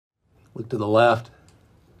Look to the left,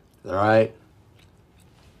 to the right.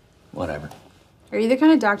 Whatever. Are you the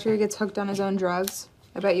kind of doctor who gets hooked on his own drugs?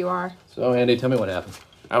 I bet you are. So, Andy, tell me what happened.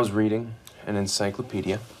 I was reading an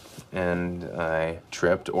encyclopedia, and I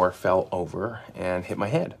tripped or fell over and hit my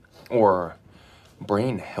head. Or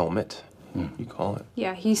brain helmet, you call it.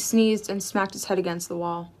 Yeah, he sneezed and smacked his head against the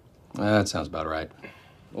wall. That sounds about right.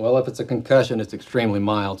 Well, if it's a concussion, it's extremely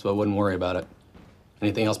mild, so I wouldn't worry about it.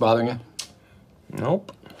 Anything else bothering you?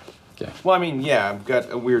 Nope. Okay. Well, I mean, yeah, I've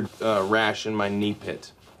got a weird rash in my knee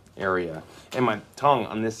pit area. And my tongue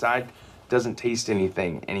on this side doesn't taste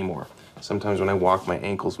anything anymore. Sometimes when I walk, my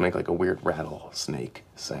ankles make like a weird rattlesnake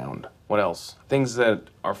sound. What else? Things that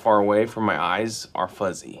are far away from my eyes are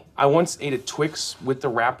fuzzy. I once ate a Twix with the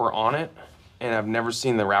wrapper on it, and I've never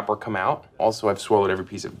seen the wrapper come out. Also, I've swallowed every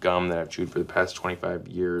piece of gum that I've chewed for the past 25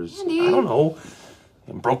 years. Andy. I don't know.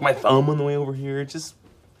 And broke my thumb on the way over here. Just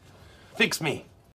fix me.